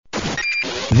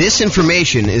This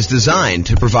information is designed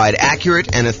to provide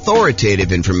accurate and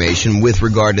authoritative information with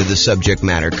regard to the subject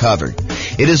matter covered.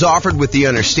 It is offered with the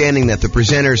understanding that the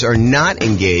presenters are not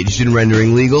engaged in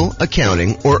rendering legal,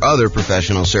 accounting, or other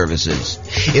professional services.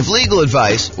 If legal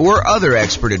advice or other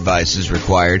expert advice is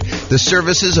required, the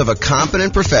services of a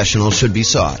competent professional should be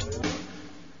sought.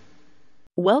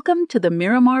 Welcome to the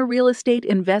Miramar Real Estate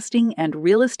Investing and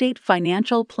Real Estate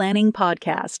Financial Planning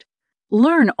Podcast.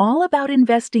 Learn all about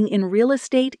investing in real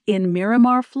estate in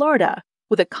Miramar, Florida,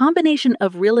 with a combination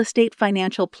of real estate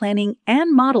financial planning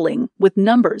and modeling with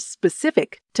numbers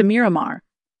specific to Miramar,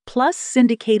 plus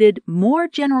syndicated, more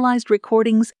generalized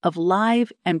recordings of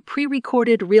live and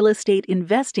pre-recorded real estate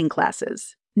investing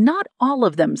classes, not all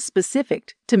of them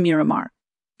specific to Miramar.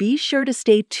 Be sure to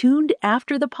stay tuned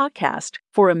after the podcast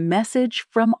for a message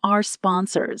from our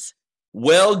sponsors.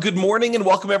 Well, good morning and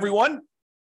welcome, everyone.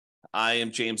 I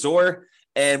am James Orr,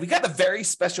 and we got a very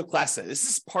special class today. This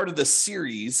is part of the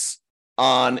series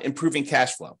on improving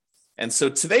cash flow. And so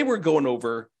today we're going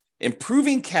over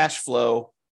improving cash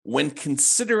flow when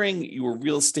considering your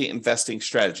real estate investing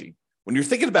strategy. When you're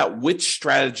thinking about which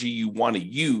strategy you want to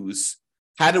use,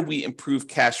 how do we improve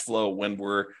cash flow when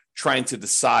we're trying to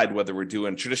decide whether we're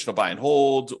doing traditional buy and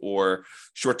hold or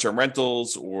short-term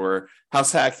rentals or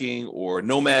house hacking or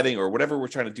nomading or whatever we're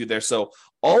trying to do there. So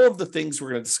all of the things we're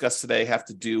going to discuss today have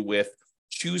to do with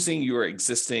choosing your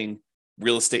existing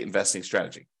real estate investing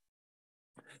strategy.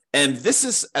 And this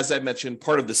is, as I mentioned,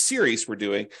 part of the series we're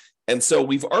doing. And so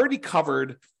we've already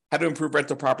covered how to improve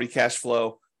rental property cash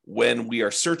flow when we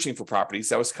are searching for properties.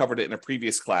 That was covered in a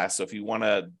previous class. So if you want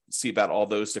to see about all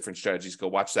those different strategies, go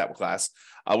watch that class.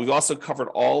 We've also covered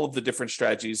all of the different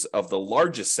strategies of the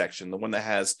largest section, the one that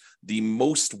has the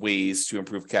most ways to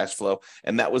improve cash flow.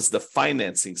 And that was the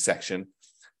financing section.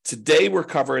 Today, we're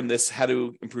covering this, how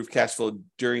to improve cash flow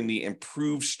during the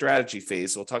improved strategy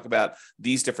phase. So we'll talk about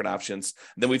these different options.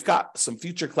 And then we've got some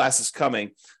future classes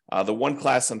coming. The one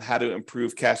class on how to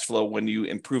improve cash flow when you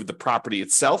improve the property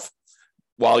itself,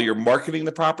 while you're marketing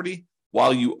the property,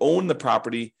 while you own the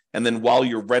property, and then while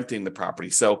you're renting the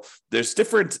property. So there's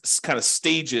different kind of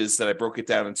stages that I broke it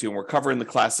down into, and we're covering the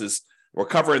classes, we're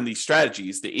covering the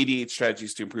strategies, the 88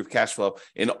 strategies to improve cash flow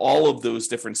in all of those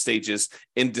different stages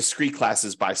in discrete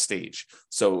classes by stage.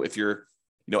 So if you're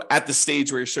at the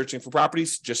stage where you're searching for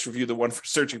properties, just review the one for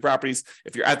searching properties.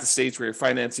 If you're at the stage where you're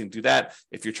financing, do that.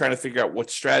 If you're trying to figure out what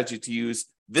strategy to use,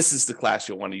 this is the class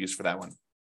you'll want to use for that one.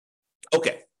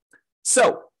 Okay.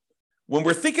 So when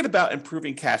we're thinking about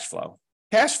improving cash flow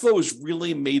is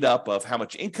really made up of how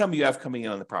much income you have coming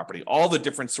in on the property, all the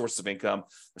different sources of income,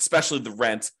 especially the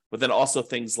rent, but then also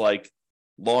things like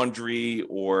laundry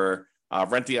or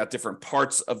renting out different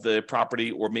parts of the property,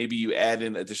 or maybe you add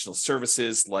in additional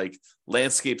services like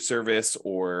landscape service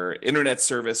or internet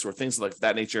service or things like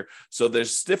that nature. So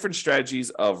there's different strategies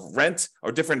of rent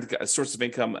or different sources of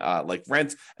income like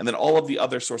rent, and then all of the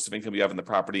other sources of income you have in the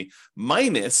property,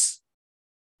 minus,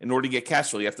 in order to get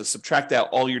cash flow, you have to subtract out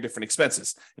all your different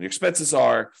expenses. And your expenses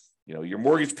are, your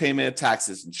mortgage payment,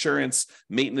 taxes, insurance,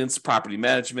 maintenance, property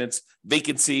management,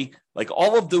 vacancy, like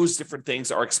all of those different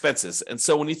things are expenses. And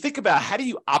so when you think about how do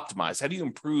you optimize, how do you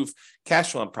improve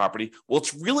cash flow on property? Well,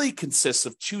 it really consists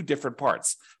of two different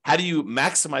parts. How do you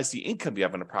maximize the income you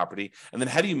have on a property? And then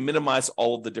how do you minimize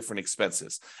all of the different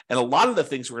expenses? And a lot of the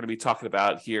things we're going to be talking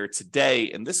about here today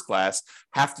in this class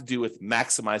have to do with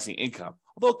maximizing income.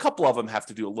 Although a couple of them have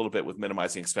to do a little bit with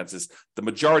minimizing expenses, the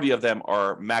majority of them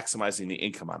are maximizing the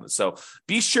income on it. So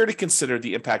be sure to consider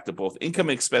the impact of both income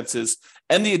and expenses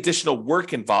and the additional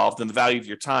work involved and the value of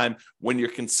your time when you're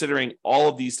considering all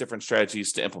of these different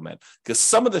strategies to implement. Because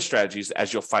some of the strategies,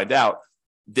 as you'll find out,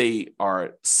 they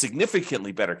are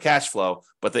significantly better cash flow,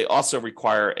 but they also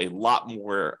require a lot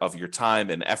more of your time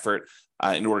and effort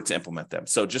in order to implement them.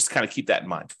 So just kind of keep that in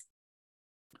mind.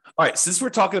 All right, since we're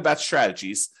talking about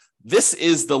strategies, this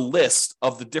is the list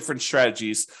of the different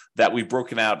strategies that we've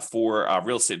broken out for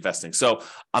real estate investing. So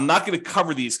I'm not going to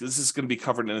cover these because this is going to be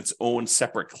covered in its own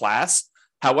separate class.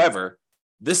 However,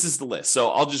 this is the list. So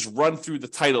I'll just run through the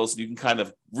titles and you can kind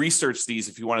of research these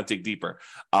if you want to dig deeper.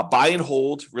 Buy and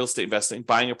hold, real estate investing,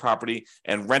 buying a property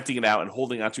and renting it out and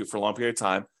holding onto it for a long period of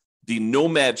time. The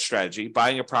nomad strategy,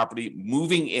 buying a property,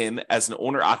 moving in as an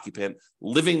owner occupant,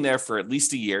 living there for at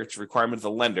least a year. It's a requirement of the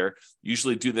lender.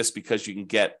 Usually do this because you can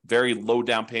get very low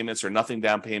down payments or nothing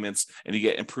down payments, and you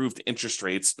get improved interest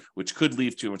rates, which could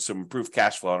lead to some improved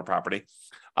cash flow on a property.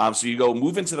 So you go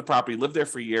move into the property, live there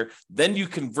for a year, then you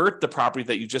convert the property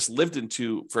that you just lived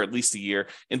into for at least a year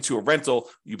into a rental.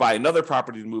 You buy another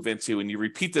property to move into, and you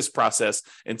repeat this process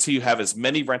until you have as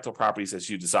many rental properties as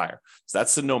you desire. So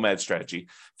that's the nomad strategy.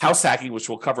 House hacking, which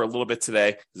we'll cover a little bit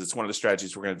today, because it's one of the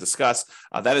strategies we're going to discuss,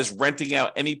 that is renting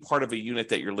out any part of a unit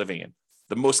that you're living in.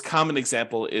 The most common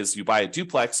example is you buy a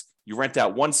duplex, you rent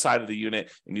out one side of the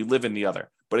unit, and you live in the other.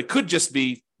 But it could just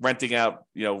be renting out,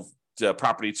 the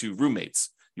property to roommates.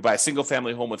 You buy a single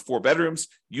family home with 4 bedrooms,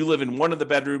 you live in one of the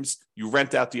bedrooms, you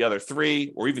rent out the other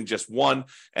 3 or even just one,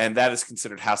 and that is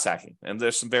considered house hacking. And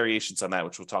there's some variations on that,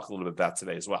 which we'll talk a little bit about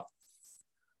today as well.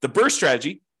 The BRRRR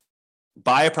strategy: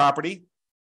 buy a property,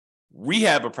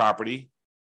 rehab a property,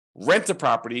 rent a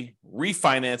property,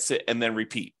 refinance it, and then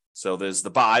repeat. So there's the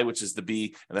buy, which is the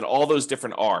B, and then all those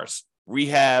different R's: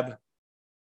 rehab,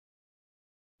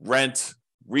 rent,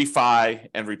 refi,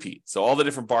 and repeat. So all the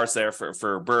different bars there for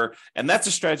BRRRR. And that's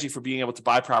a strategy for being able to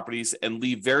buy properties and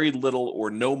leave very little or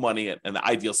no money in the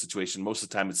ideal situation. Most of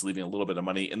the time it's leaving a little bit of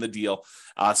money in the deal,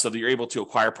 so that you're able to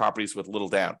acquire properties with little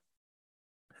down.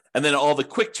 And then all the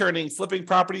quick turning flipping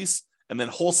properties, and then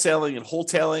wholesaling and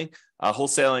wholetailing.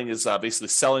 Wholesaling is basically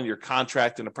selling your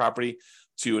contract in a property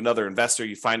to another investor.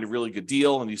 You find a really good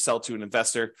deal and you sell to an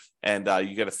investor, and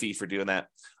you get a fee for doing that.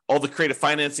 All the creative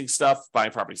financing stuff: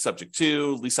 buying property subject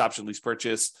to, lease option, lease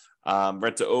purchase,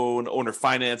 rent to own, owner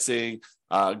financing,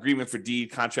 agreement for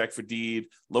deed, contract for deed,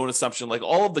 loan assumption, like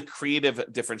all of the creative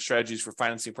different strategies for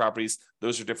financing properties.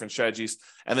 Those are different strategies.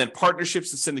 And then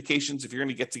partnerships and syndications: if you're going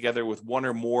to get together with one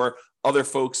or more other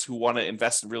folks who want to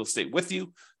invest in real estate with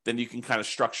you, then you can kind of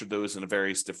structure those in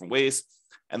various different ways.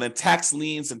 And then tax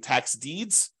liens and tax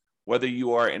deeds: whether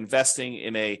you are investing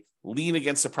in a lien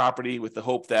against a property with the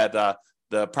hope that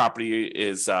the property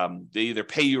is, they either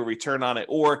pay you a return on it,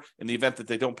 or in the event that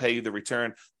they don't pay you the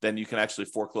return, then you can actually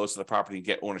foreclose the property and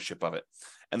get ownership of it.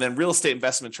 And then real estate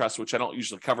investment trust, which I don't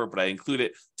usually cover, but I include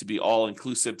it to be all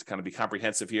inclusive, to kind of be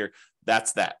comprehensive here.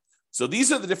 That's that. So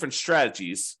these are the different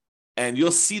strategies. And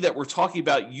you'll see that we're talking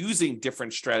about using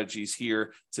different strategies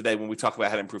here today when we talk about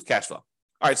how to improve cash flow.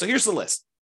 All right, so here's the list.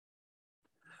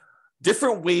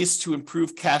 Different ways to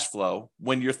improve cash flow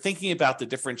when you're thinking about the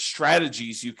different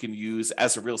strategies you can use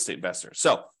as a real estate investor.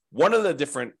 So one of the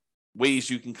different ways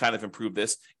you can kind of improve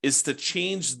this is to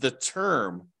change the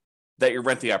term that you're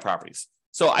renting out properties.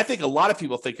 So I think a lot of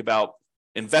people think about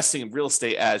investing in real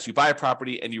estate as you buy a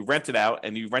property and you rent it out,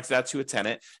 and you rent it out to a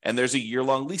tenant, and there's a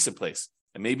year-long lease in place.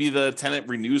 And maybe the tenant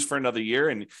renews for another year,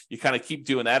 and you kind of keep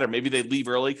doing that. Or maybe they leave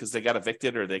early because they got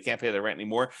evicted or they can't pay their rent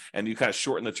anymore, and you kind of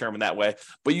shorten the term in that way.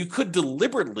 But you could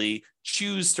deliberately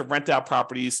choose to rent out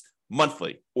properties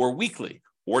monthly or weekly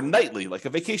or nightly, like a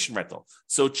vacation rental.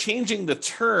 So changing the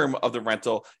term of the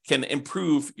rental can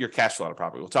improve your cash flow on a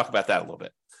property. We'll talk about that a little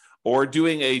bit. Or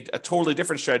doing a totally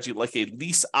different strategy, like a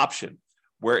lease option,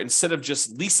 where instead of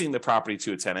just leasing the property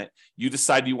to a tenant, you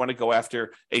decide you want to go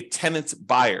after a tenant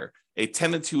buyer, a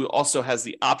tenant who also has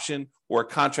the option or a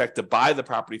contract to buy the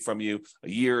property from you a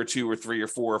year or 2 or 3 or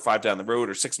 4 or 5 down the road,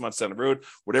 or 6 months down the road,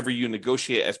 whatever you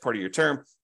negotiate as part of your term.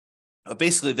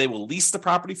 Basically, they will lease the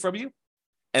property from you,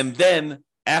 and then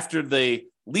after they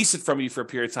lease it from you for a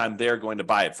period of time, they're going to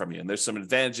buy it from you. And there's some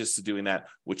advantages to doing that,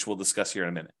 which we'll discuss here in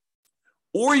a minute.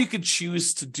 Or you could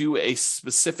choose to do a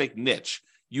specific niche.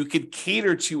 You could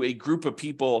cater to a group of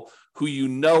people who you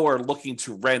know are looking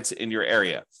to rent in your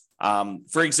area.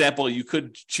 For example, you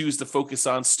could choose to focus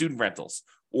on student rentals,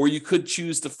 or you could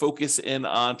choose to focus in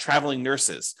on traveling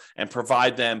nurses and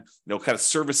provide them, kind of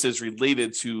services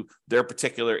related to their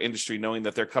particular industry, knowing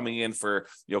that they're coming in for,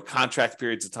 contract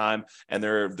periods of time, and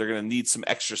they're going to need some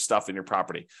extra stuff in your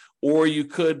property. Or you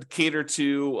could cater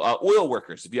to oil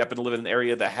workers if you happen to live in an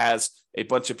area that has a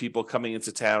bunch of people coming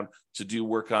into town to do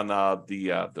work on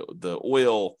the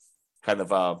oil kind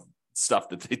of stuff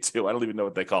that they do. I don't even know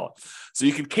what they call it. So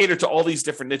you can cater to all these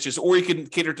different niches, or you can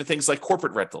cater to things like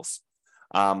corporate rentals.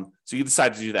 So you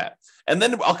decide to do that. And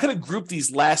then I'll kind of group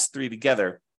these last 3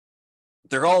 together.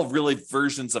 They're all really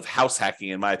versions of house hacking,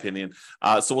 in my opinion.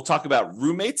 So we'll talk about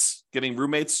roommates, getting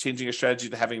roommates, changing your strategy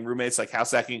to having roommates, like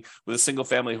house hacking with a single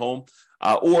family home,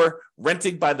 or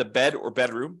renting by the bed or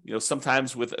bedroom.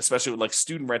 Sometimes especially with like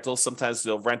student rentals, sometimes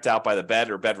they'll rent out by the bed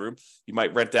or bedroom. You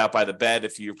might rent out by the bed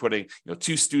if you're putting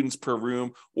 2 students per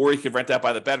room, or you could rent out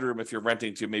by the bedroom if you're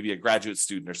renting to maybe a graduate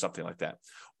student or something like that.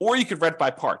 Or you could rent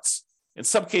by parts. In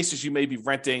some cases, you may be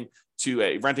renting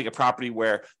to renting a property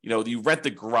where, you rent the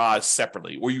garage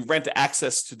separately, or you rent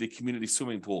access to the community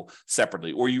swimming pool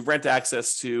separately, or you rent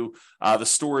access to the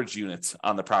storage units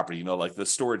on the property, like the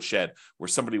storage shed where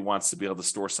somebody wants to be able to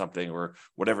store something or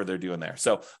whatever they're doing there.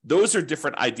 So those are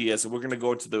different ideas, and we're going to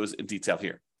go into those in detail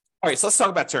here. All right, so let's talk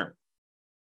about term.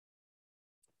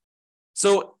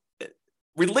 So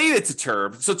related to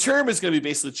term, so term is going to be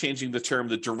basically changing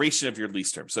the duration of your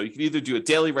lease term. So you can either do a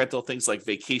daily rental, things like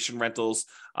vacation rentals,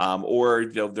 or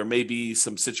there may be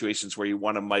some situations where you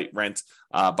might rent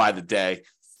by the day,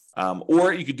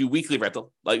 or you could do weekly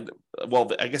rental. I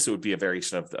guess it would be a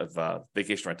variation of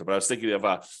vacation rental. But I was thinking of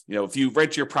if you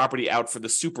rent your property out for the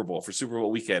Super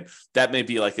Bowl weekend, that may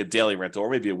be like a daily rental or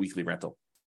maybe a weekly rental.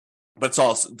 But it's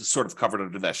all sort of covered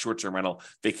under that short-term rental,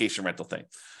 vacation rental thing.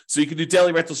 So you can do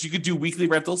daily rentals. You could do weekly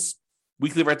rentals.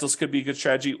 Weekly rentals could be a good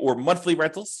strategy, or monthly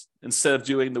rentals. Instead of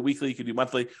doing the weekly, you could do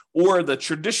monthly. Or the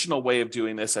traditional way of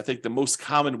doing this, I think the most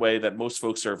common way that most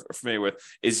folks are familiar with,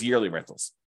 is yearly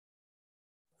rentals.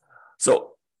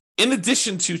 So in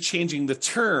addition to changing the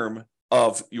term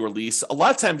of your lease, a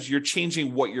lot of times you're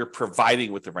changing what you're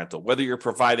providing with the rental, whether you're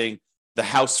providing the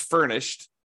house furnished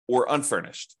or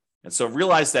unfurnished. And so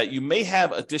realize that you may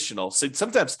have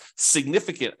sometimes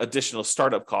significant additional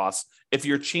startup costs if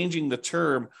you're changing the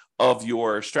term of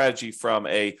your strategy from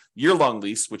a year-long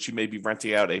lease, which you may be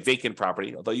renting out a vacant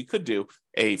property, although you could do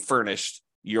a furnished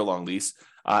year-long lease,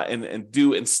 and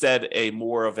do instead a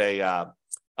more of a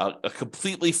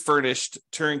completely furnished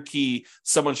turnkey.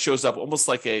 Someone shows up almost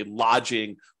like a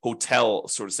lodging hotel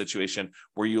sort of situation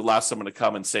where you allow someone to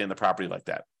come and stay in the property like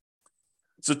that.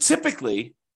 So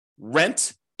typically,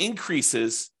 rent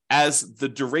increases as the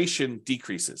duration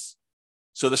decreases.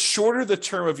 So the shorter the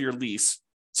term of your lease,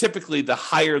 typically the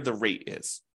higher the rate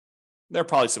is. There are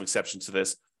probably some exceptions to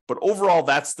this, but overall,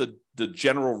 that's the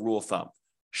general rule of thumb.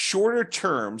 Shorter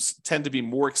terms tend to be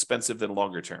more expensive than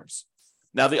longer terms.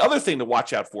 Now, the other thing to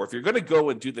watch out for, if you're going to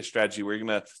go and do the strategy where you're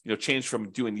going to change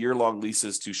from doing year-long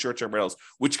leases to short-term rentals,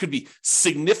 which could be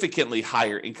significantly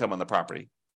higher income on the property,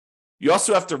 you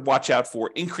also have to watch out for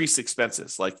increased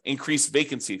expenses, like increased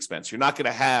vacancy expense. You're not going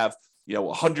to have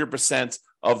 100%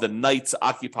 of the nights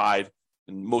occupied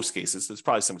in most cases. There's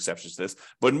probably some exceptions to this,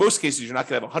 but in most cases, you're not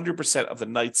going to have 100% of the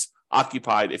nights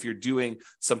occupied if you're doing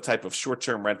some type of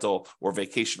short-term rental or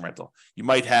vacation rental. You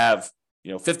might have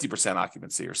 50%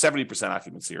 occupancy or 70%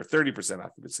 occupancy or 30%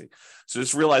 occupancy. So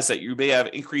just realize that you may have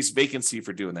increased vacancy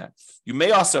for doing that. You may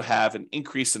also have an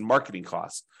increase in marketing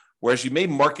costs. Whereas you may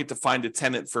market to find a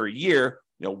tenant for a year,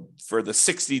 for the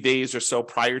 60 days or so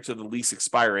prior to the lease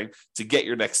expiring to get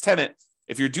your next tenant.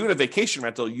 If you're doing a vacation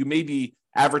rental, you may be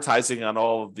advertising on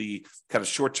all of the kind of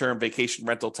short-term vacation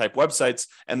rental type websites,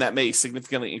 and that may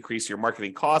significantly increase your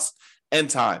marketing costs and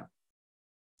time.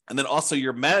 And then also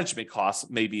your management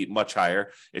costs may be much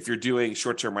higher. If you're doing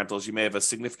short-term rentals, you may have a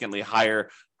significantly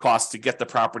higher cost to get the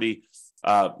property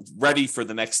ready for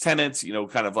the next tenants,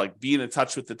 kind of like being in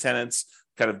touch with the tenants,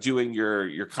 kind of doing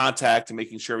your contact and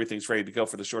making sure everything's ready to go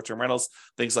for the short-term rentals.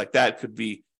 Things like that could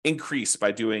be increased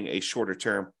by doing a shorter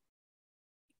term.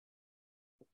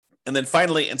 And then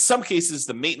finally, in some cases,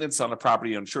 the maintenance on a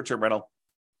property on short-term rental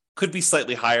could be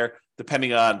slightly higher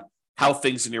depending on how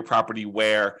things in your property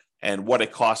wear and what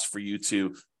it costs for you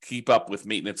to keep up with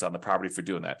maintenance on the property for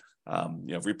doing that.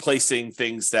 Replacing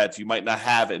things that you might not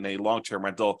have in a long-term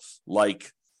rental,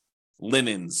 like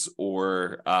linens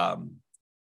or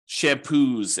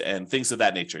shampoos and things of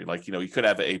that nature. Like, you could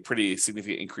have a pretty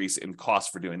significant increase in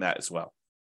cost for doing that as well.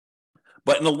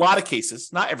 But in a lot of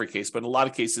cases, not every case, but in a lot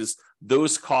of cases,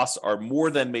 those costs are more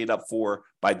than made up for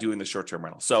by doing the short-term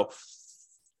rental. So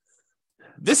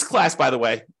this class, by the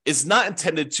way, is not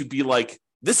intended to be like,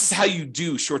 this is how you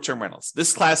do short-term rentals.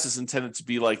 This class is intended to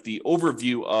be like the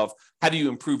overview of how do you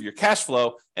improve your cash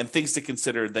flow and things to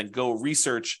consider, then go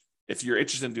research. If you're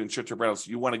interested in doing short-term rentals,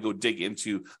 you want to go dig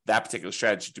into that particular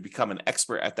strategy to become an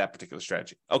expert at that particular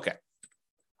strategy. Okay. All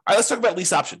right, let's talk about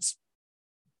lease options.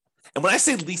 And when I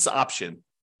say lease option,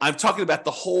 I'm talking about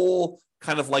the whole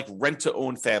kind of like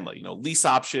rent-to-own family. Lease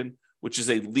option, which is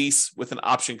a lease with an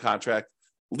option contract.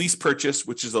 Lease purchase,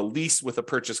 which is a lease with a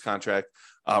purchase contract.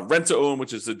 Rent-to-own,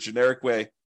 which is a generic way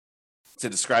to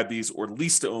describe these, or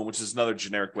lease-to-own, which is another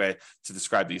generic way to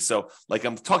describe these. So like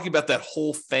I'm talking about that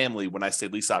whole family when I say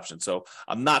lease option. So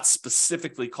I'm not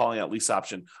specifically calling out lease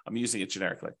option. I'm using it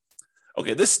generically.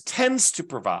 Okay, this tends to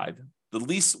provide the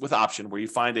lease with option where you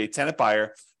find a tenant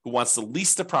buyer who wants to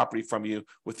lease the property from you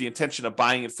with the intention of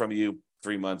buying it from you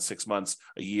 3 months, 6 months,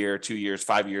 a year, 2 years,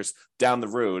 5 years down the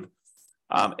road.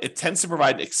 It tends to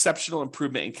provide exceptional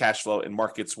improvement in cash flow in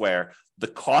markets where the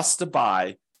cost to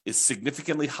buy is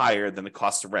significantly higher than the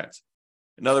cost to rent.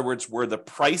 In other words, where the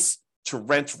price to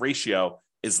rent ratio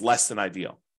is less than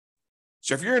ideal.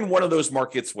 So if you're in one of those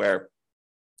markets where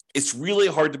it's really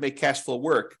hard to make cash flow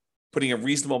work, putting a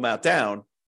reasonable amount down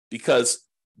because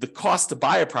the cost to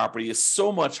buy a property is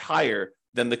so much higher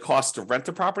than the cost to rent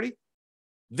a property,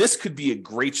 this could be a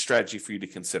great strategy for you to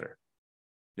consider.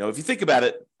 If you think about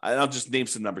it, I'll just name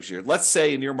some numbers here. Let's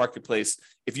say in your marketplace,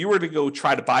 if you were to go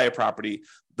try to buy a property,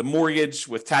 the mortgage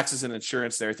with taxes and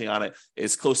insurance and everything on it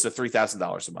is close to $3,000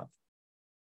 a month.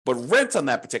 But rent on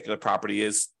that particular property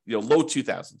is, low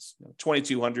 2000s,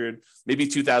 2,200, maybe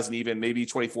 2,000 even, maybe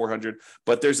 2,400.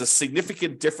 But there's a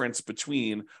significant difference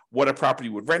between what a property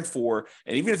would rent for,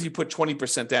 and even if you put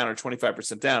 20% down or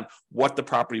 25% down, what the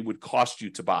property would cost you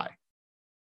to buy.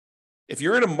 If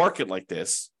you're in a market like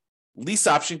this, lease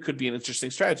option could be an interesting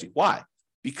strategy. Why?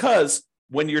 Because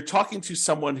when you're talking to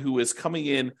someone who is coming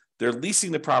in, they're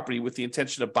leasing the property with the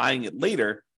intention of buying it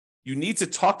later, you need to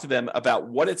talk to them about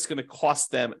what it's going to cost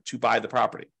them to buy the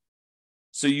property.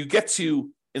 So you get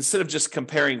to, instead of just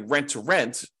comparing rent to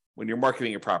rent when you're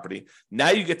marketing your property,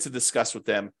 now you get to discuss with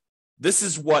them, this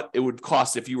is what it would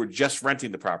cost if you were just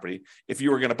renting the property. If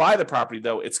you were going to buy the property,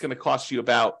 though, it's going to cost you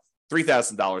about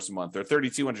 $3,000 a month or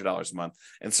 $3,200 a month.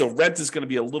 And so rent is going to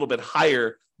be a little bit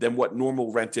higher than what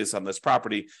normal rent is on this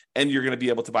property, and you're going to be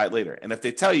able to buy it later. And if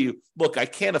they tell you, look, I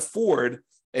can't afford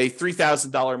a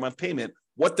 $3,000 a month payment,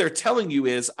 what they're telling you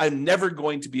is, I'm never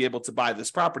going to be able to buy this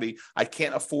property. I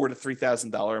can't afford a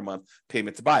 $3,000 a month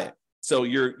payment to buy it. So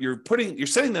you're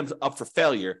setting them up for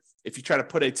failure if you try to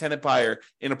put a tenant buyer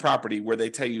in a property where they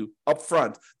tell you up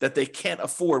front that they can't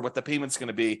afford what the payment's going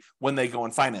to be when they go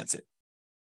and finance it.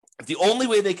 If the only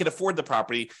way they can afford the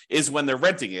property is when they're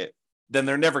renting it, then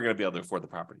they're never going to be able to afford the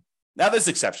property. Now, there's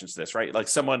exceptions to this, right? Like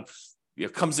someone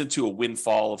comes into a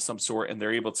windfall of some sort and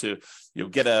they're able to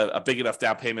get a big enough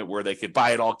down payment where they could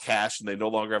buy it all cash and they no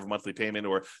longer have a monthly payment,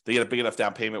 or they get a big enough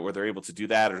down payment where they're able to do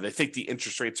that, or they think the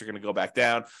interest rates are going to go back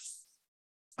down.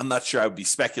 I'm not sure I would be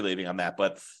speculating on that,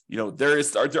 but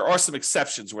there are some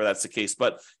exceptions where that's the case.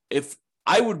 But if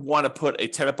I would want to put a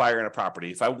tenant buyer in a property,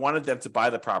 if I wanted them to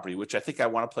buy the property, which I think I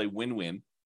want to play win-win,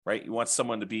 right? You want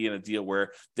someone to be in a deal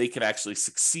where they can actually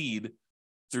succeed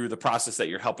through the process that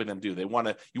you're helping them do. You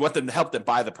want them to help them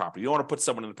buy the property. You don't want to put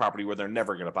someone in the property where they're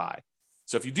never going to buy.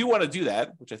 So if you do want to do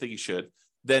that, which I think you should,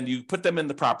 then you put them in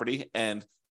the property and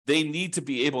they need to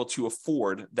be able to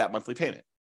afford that monthly payment.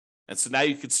 And so now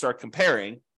you could start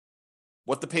comparing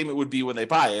what the payment would be when they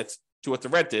buy it to what the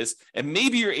rent is. And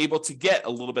maybe you're able to get a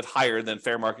little bit higher than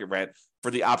fair market rent for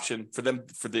the option for them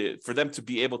to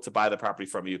be able to buy the property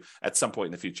from you at some point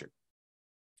in the future.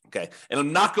 Okay.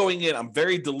 And I'm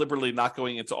very deliberately not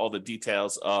going into all the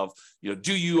details of,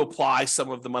 do you apply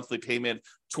some of the monthly payment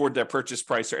toward their purchase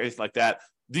price or anything like that?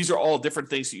 These are all different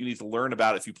things that you need to learn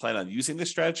about if you plan on using this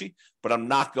strategy, but I'm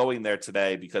not going there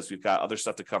today because we've got other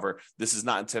stuff to cover. This is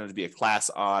not intended to be a class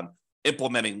on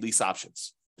implementing lease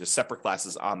options. There's separate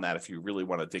classes on that if you really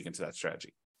want to dig into that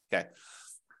strategy. Okay.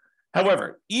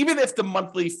 However, even if the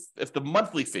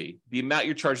monthly fee, the amount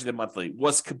you're charging them monthly,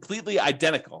 was completely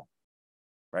identical,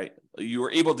 right? You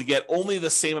were able to get only the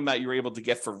same amount you were able to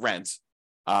get for rent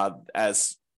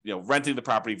as renting the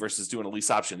property versus doing a lease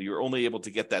option. You were only able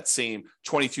to get that same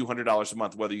 $2,200 a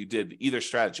month, whether you did either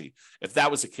strategy. If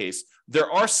that was the case, there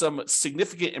are some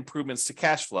significant improvements to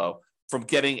cash flow from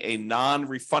getting a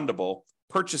non-refundable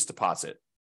purchase deposit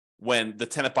when the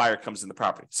tenant buyer comes in the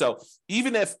property. So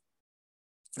even if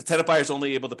the tenant buyer is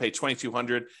only able to pay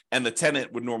 $2,200 and the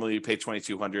tenant would normally pay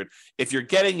 $2,200, if you're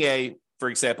getting for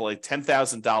example, a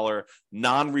 $10,000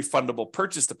 non-refundable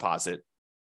purchase deposit,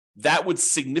 that would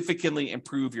significantly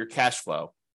improve your cash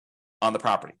flow on the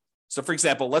property. So for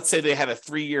example, let's say they had a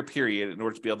 3-year period in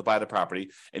order to be able to buy the property,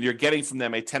 and you're getting from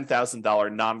them a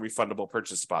 $10,000 non-refundable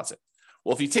purchase deposit.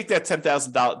 Well, if you take that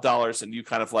 $10,000 and you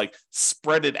kind of like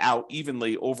spread it out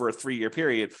evenly over a 3-year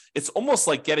period, it's almost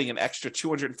like getting an extra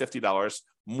 $250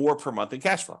 more per month in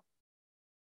cash flow.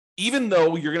 Even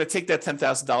though you're going to take that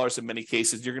 $10,000 in many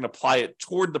cases, you're going to apply it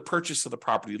toward the purchase of the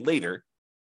property later.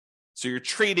 So you're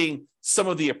trading some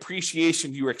of the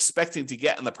appreciation you were expecting to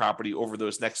get in the property over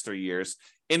those next 3 years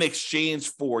in exchange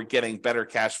for getting better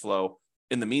cash flow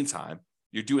in the meantime.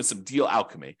 You're doing some deal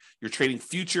alchemy. You're trading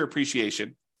future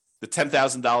appreciation, the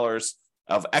 $10,000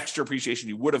 of extra appreciation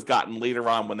you would have gotten later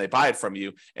on when they buy it from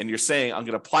you. And you're saying, I'm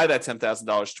going to apply that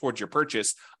 $10,000 towards your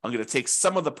purchase. I'm going to take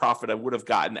some of the profit I would have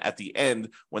gotten at the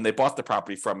end when they bought the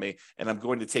property from me, and I'm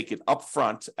going to take it up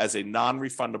front as a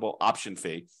non-refundable option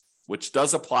fee, which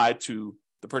does apply to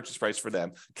the purchase price for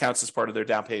them, counts as part of their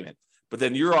down payment. But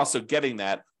then you're also getting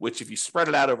that, which if you spread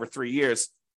it out over 3 years,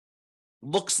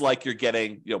 looks like you're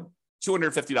getting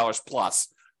 $250 plus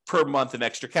per month in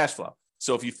extra cash flow.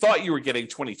 So if you thought you were getting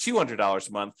 $2,200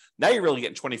 a month, now you're really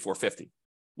getting $2,450,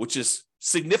 which is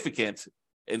significant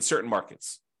in certain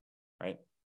markets, right?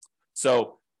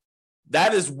 So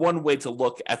that is one way to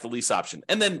look at the lease option.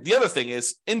 And then the other thing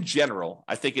is, in general,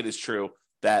 I think it is true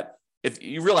that if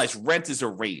you realize rent is a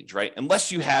range, right?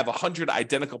 Unless you have 100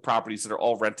 identical properties that are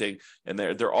all renting and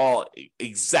they're all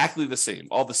exactly the same,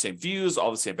 all the same views,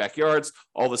 all the same backyards,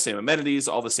 all the same amenities,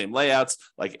 all the same layouts,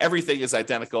 like everything is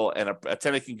identical, and a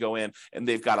tenant can go in and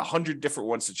they've got 100 different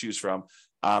ones to choose from.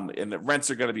 And the rents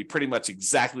are going to be pretty much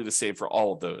exactly the same for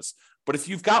all of those. But if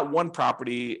you've got one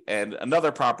property and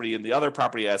another property, and the other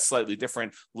property has slightly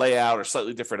different layout or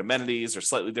slightly different amenities or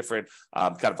slightly different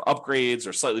kind of upgrades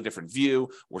or slightly different view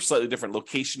or slightly different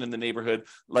location in the neighborhood,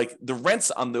 like the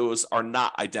rents on those are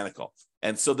not identical.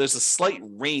 And so there's a slight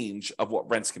range of what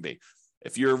rents can be.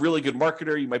 If you're a really good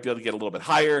marketer, you might be able to get a little bit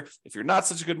higher. If you're not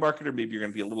such a good marketer, maybe you're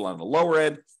going to be a little on the lower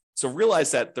end. So realize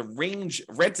that the range,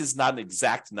 rent is not an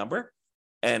exact number,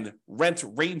 and rent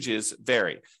ranges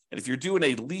vary. And if you're doing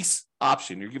a lease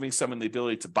option, you're giving someone the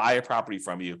ability to buy a property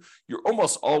from you, you're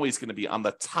almost always going to be on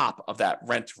the top of that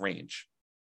rent range.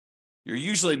 You're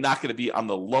usually not going to be on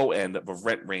the low end of a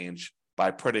rent range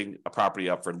by putting a property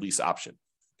up for lease option,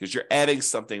 because you're adding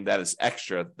something that is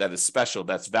extra, that is special,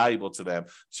 that's valuable to them.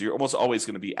 So you're almost always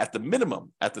going to be at the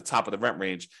minimum at the top of the rent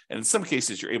range. And in some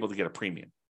cases, you're able to get a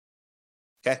premium.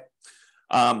 Okay.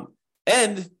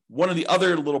 And one of the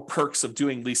other little perks of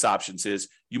doing lease options is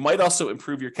you might also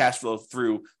improve your cash flow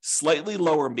through slightly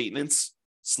lower maintenance,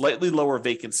 slightly lower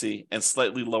vacancy, and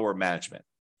slightly lower management.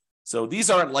 So these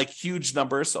aren't like huge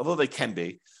numbers, although they can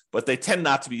be, but they tend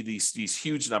not to be these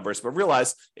huge numbers. But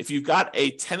realize if you've got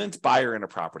a tenant buyer in a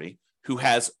property who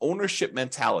has ownership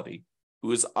mentality,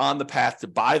 who is on the path to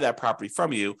buy that property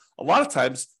from you, a lot of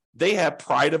times they have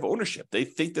pride of ownership. They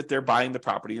think that they're buying the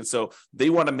property, and so they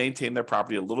want to maintain their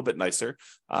property a little bit nicer.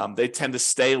 They tend to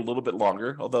stay a little bit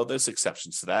longer, although there's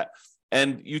exceptions to that.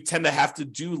 And you tend to have to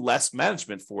do less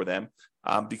management for them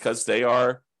because they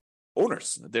are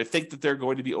owners. They think that they're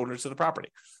going to be owners of the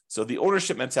property. So the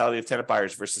ownership mentality of tenant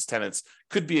buyers versus tenants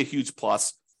could be a huge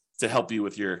plus to help you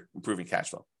with your improving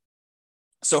cash flow.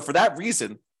 So for that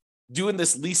reason, doing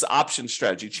this lease option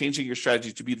strategy, changing your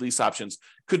strategy to be lease options,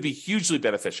 could be hugely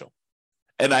beneficial.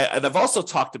 And I've also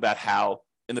talked about how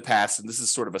in the past, and this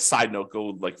is sort of a side note, go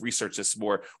like research this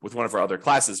more with one of our other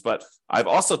classes, but I've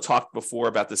also talked before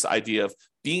about this idea of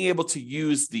being able to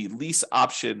use the lease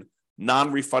option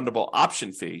non-refundable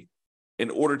option fee in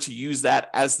order to use that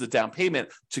as the down payment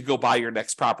to go buy your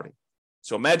next property.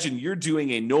 So imagine you're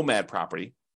doing a nomad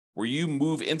property where you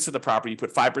move into the property, you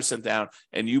put 5% down,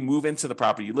 and you move into the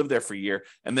property, you live there for a year,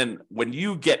 and then when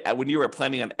you are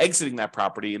planning on exiting that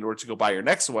property in order to go buy your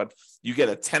next one, you get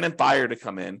a tenant buyer to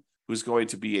come in who's going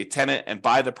to be a tenant and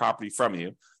buy the property from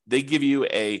you. They give you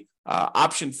a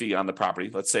option fee on the property.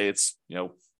 Let's say it's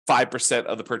 5%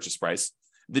 of the purchase price.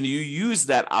 Then you use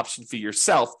that option fee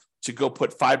yourself to go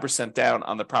put 5% down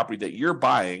on the property that you're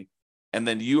buying, and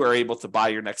then you are able to buy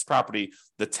your next property.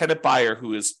 The tenant buyer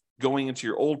who is going into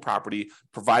your old property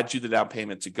provides you the down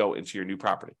payment to go into your new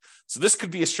property. So this could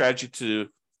be a strategy to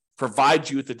provide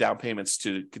you with the down payments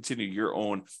to continue your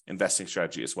own investing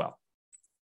strategy as well.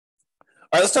 All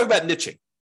right, let's talk about niching.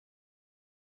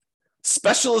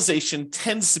 Specialization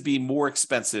tends to be more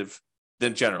expensive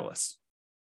than generalists.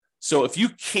 So if you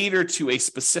cater to a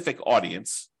specific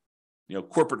audience,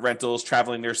 corporate rentals,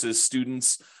 traveling nurses,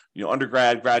 students,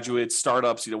 undergrad, graduates,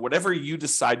 startups, whatever you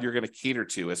decide you're going to cater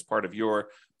to as part of your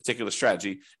particular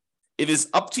strategy, it is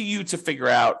up to you to figure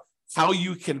out how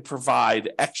you can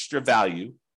provide extra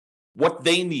value, what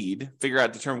they need,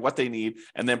 determine what they need,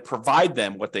 and then provide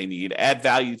them what they need, add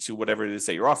value to whatever it is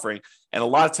that you're offering. And a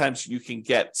lot of times you can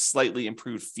get slightly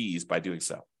improved fees by doing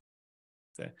so.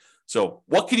 Okay. So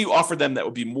what can you offer them that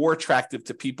would be more attractive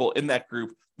to people in that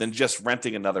group than just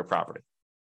renting another property?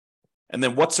 And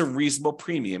then what's a reasonable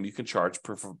premium you can charge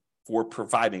for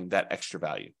providing that extra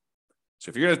value? So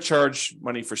if you're going to charge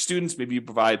money for students, maybe you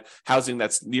provide housing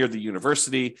that's near the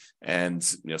university and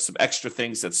some extra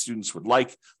things that students would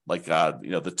like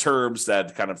the terms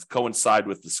that kind of coincide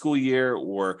with the school year,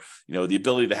 or the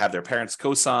ability to have their parents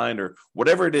co-sign, or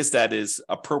whatever it is that is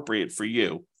appropriate for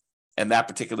you and that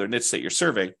particular niche that you're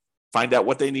serving. Find out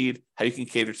what they need, how you can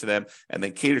cater to them, and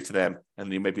then cater to them, and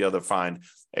then you may be able to find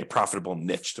a profitable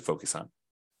niche to focus on.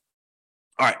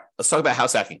 All right, let's talk about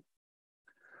house hacking.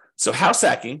 So house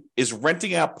hacking is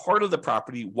renting out part of the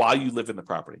property while you live in the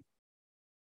property.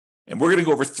 And we're going to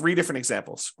go over 3 different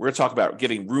examples. We're going to talk about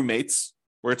getting roommates.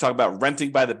 We're going to talk about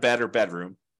renting by the bed or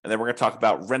bedroom. And then we're going to talk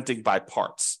about renting by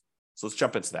parts. So let's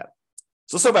jump into that.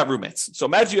 So let's talk about roommates. So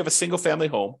imagine you have a single family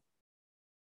home.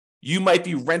 You might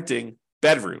be renting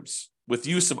bedrooms with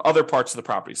use of other parts of the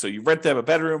property. So you rent them a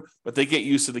bedroom, but they get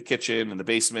use of the kitchen and the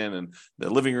basement and the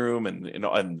living room and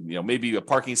maybe a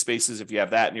parking spaces if you have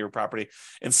that in your property.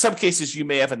 In some cases, you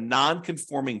may have a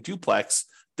non-conforming duplex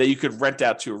that you could rent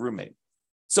out to a roommate.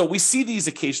 So we see these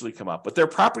occasionally come up, but they're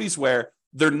properties where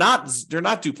they're not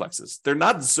duplexes. They're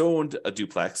not zoned a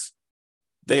duplex.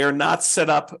 They are not set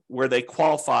up where they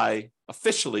qualify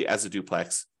officially as a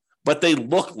duplex, but they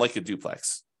look like a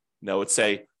duplex.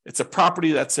 It's a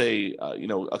property that's a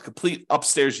complete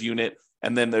upstairs unit,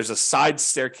 and then there's a side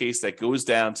staircase that goes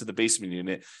down to the basement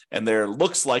unit, and there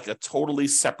looks like a totally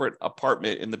separate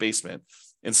apartment in the basement.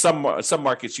 In some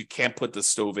markets, you can't put the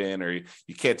stove in, or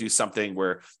you can't do something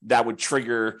where that would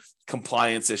trigger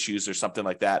compliance issues or something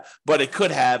like that. But it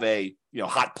could have a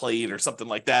hot plate or something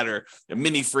like that, or a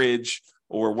mini fridge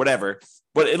or whatever.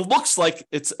 But it looks like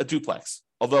it's a duplex,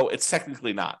 although it's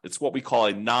technically not. It's what we call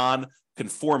a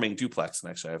non-conforming duplex. And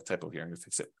actually, I have a typo here. I'm going to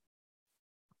fix it.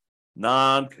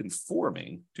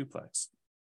 Non-conforming duplex.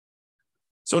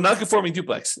 So non-conforming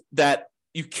duplex that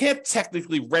you can't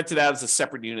technically rent it out as a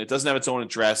separate unit. It doesn't have its own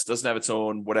address, doesn't have its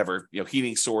own whatever,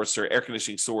 heating source or air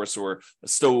conditioning source or a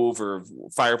stove or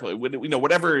fireplace,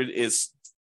 whatever it is,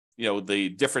 the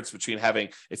difference between having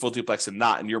a full duplex and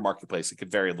not in your marketplace. It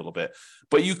could vary a little bit,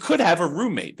 but you could have a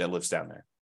roommate that lives down there.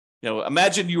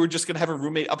 Imagine you were just going to have a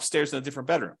roommate upstairs in a different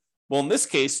bedroom. Well, in this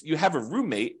case, you have a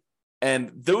roommate,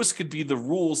 and those could be the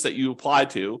rules that you apply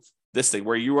to this thing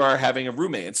where you are having a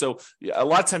roommate. And so a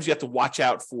lot of times you have to watch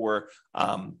out for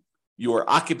your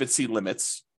occupancy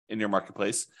limits in your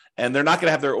marketplace, and they're not going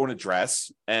to have their own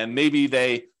address. And maybe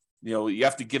you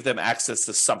have to give them access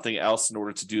to something else in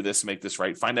order to do this, make this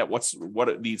right. Find out what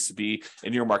it needs to be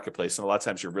in your marketplace. And a lot of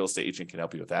times your real estate agent can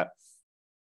help you with that.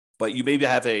 But you maybe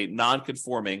have a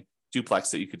non-conforming duplex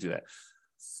that you could do that.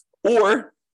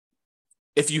 Or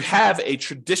if you have a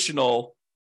traditional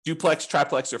duplex,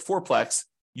 triplex, or fourplex,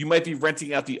 you might be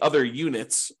renting out the other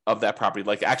units of that property,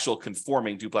 like actual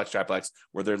conforming duplex, triplex,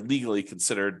 where they're legally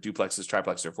considered duplexes,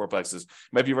 triplexes, or fourplexes.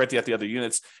 You might be renting out the other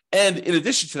units. And in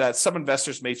addition to that, some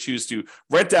investors may choose to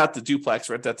rent out the duplex,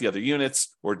 rent out the other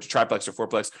units, or triplex or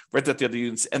fourplex, rent out the other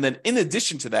units. And then in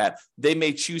addition to that, they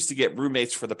may choose to get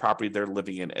roommates for the property they're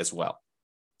living in as well.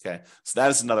 Okay, so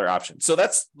that is another option. So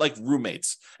that's like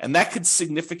roommates. And that could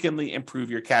significantly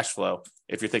improve your cash flow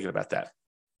if you're thinking about that.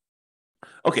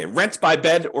 Okay, rent by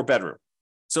bed or bedroom.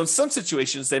 So in some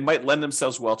situations, they might lend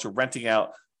themselves well to renting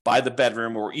out by the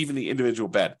bedroom or even the individual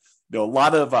bed. A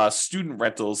lot of student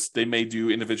rentals, they may do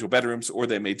individual bedrooms, or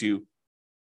they may do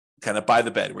kind of by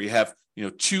the bed, where you have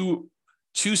two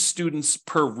students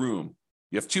per room.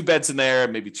 You have two beds in there,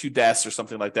 maybe two desks or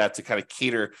something like that to kind of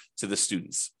cater to the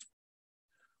students.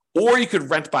 Or you could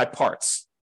rent by parts.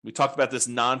 We talked about this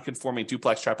non-conforming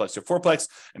duplex, triplex, or fourplex,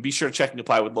 and be sure to check and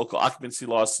comply with local occupancy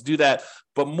laws to do that.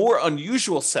 But more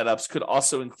unusual setups could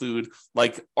also include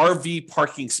like RV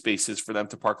parking spaces for them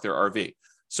to park their RV.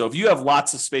 So if you have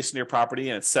lots of space in your property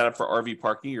and it's set up for RV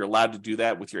parking, you're allowed to do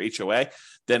that with your HOA,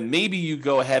 then maybe you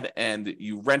go ahead and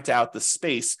you rent out the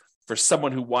space for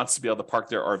someone who wants to be able to park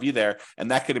their RV there,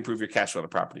 and that could improve your cash flow on the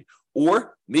property.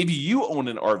 Or maybe you own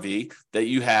an RV that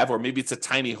you have, or maybe it's a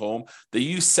tiny home that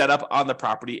you set up on the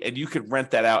property, and you could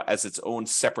rent that out as its own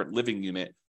separate living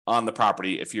unit on the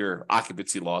property if your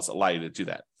occupancy laws allow you to do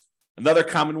that. Another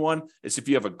common one is if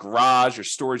you have a garage or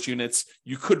storage units,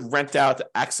 you could rent out the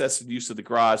access and use of the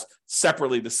garage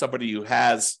separately to somebody who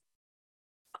has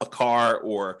a car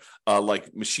or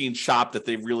like machine shop that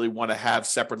they really want to have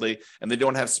separately, and they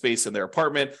don't have space in their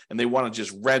apartment, and they want to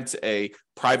just rent a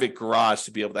private garage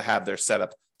to be able to have their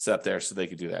setup there so they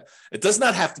can do that. It does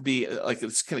not have to be, like,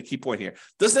 it's kind of key point here, it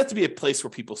doesn't have to be a place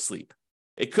where people sleep.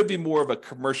 It could be more of a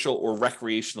commercial or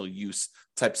recreational use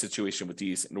type situation with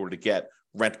these in order to get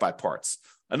rent by parts.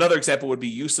 Another example would be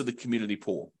use of the community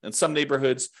pool. In some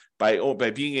neighborhoods, by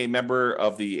being a member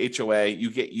of the HOA, you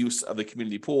get use of the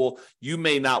community pool. You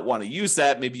may not want to use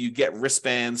that. Maybe you get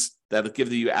wristbands that'll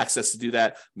give you access to do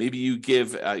that. Maybe you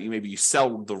maybe you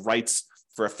sell the rights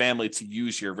for a family to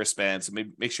use your wristbands. So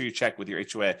maybe make sure you check with your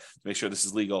HOA to make sure this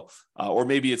is legal. Or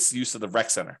maybe it's use of the rec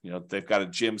center. They've got a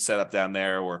gym set up down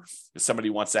there, or if somebody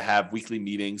wants to have weekly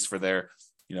meetings for their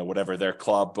whatever, their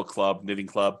club, book club, knitting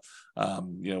club,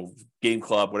 game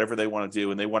club, whatever they want to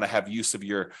do, and they want to have use of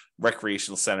your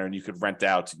recreational center, and you could rent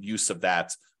out use of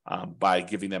that by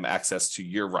giving them access to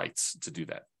your rights to do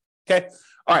that. Okay.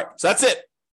 All right. So that's it.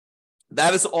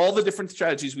 That is all the different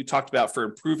strategies we talked about for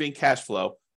improving cash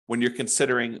flow when you're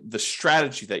considering the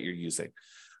strategy that you're using.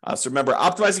 So remember,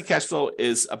 optimizing cash flow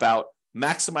is about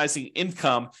maximizing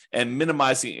income and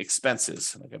minimizing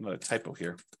expenses. I got another typo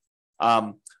here.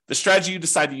 The strategy you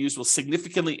decide to use will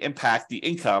significantly impact the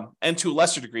income and, to a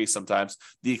lesser degree sometimes,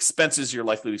 the expenses you're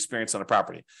likely to experience on a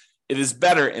property. It is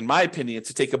better, in my opinion,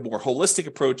 to take a more holistic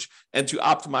approach and to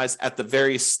optimize at the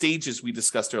various stages we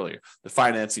discussed earlier: the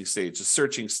financing stage, the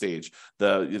searching stage,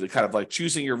 the kind of like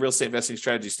choosing your real estate investing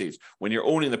strategy stage, when you're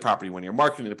owning the property, when you're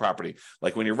marketing the property,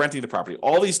 like when you're renting the property,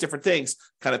 all these different things.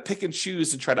 Kind of pick and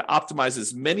choose and try to optimize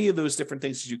as many of those different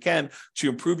things as you can to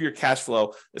improve your cash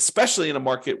flow, especially in a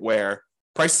market where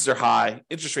prices are high,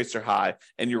 interest rates are high,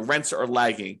 and your rents are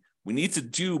lagging. We need to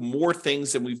do more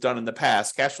things than we've done in the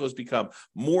past. Cash flow has become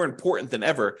more important than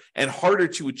ever and harder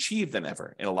to achieve than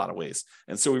ever in a lot of ways.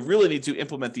 And so we really need to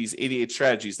implement these 88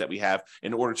 strategies that we have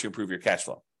in order to improve your cash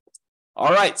flow.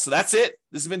 All right, so that's it.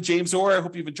 This has been James Orr. I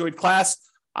hope you've enjoyed class.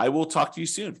 I will talk to you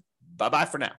soon. Bye-bye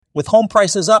for now. With home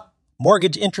prices up,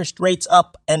 mortgage interest rates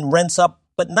up, and rents up,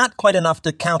 but not quite enough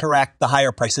to counteract the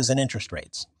higher prices and interest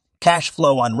rates. Cash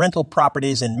flow on rental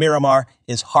properties in Miramar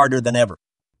is harder than ever.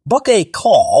 Book a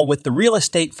call with the Real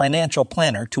Estate Financial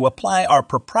Planner to apply our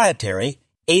proprietary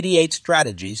 88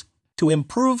 strategies to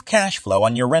improve cash flow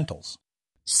on your rentals.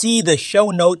 See the show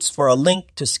notes for a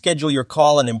link to schedule your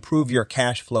call and improve your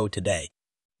cash flow today.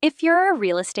 If you're a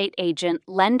real estate agent,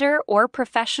 lender, or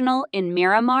professional in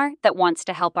Miramar that wants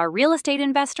to help our real estate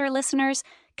investor listeners,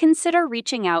 consider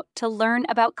reaching out to learn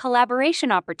about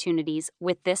collaboration opportunities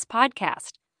with this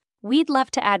podcast. We'd love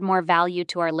to add more value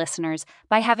to our listeners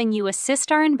by having you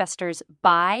assist our investors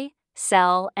buy,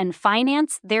 sell, and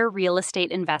finance their real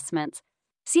estate investments.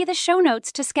 See the show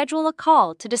notes to schedule a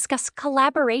call to discuss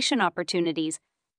collaboration opportunities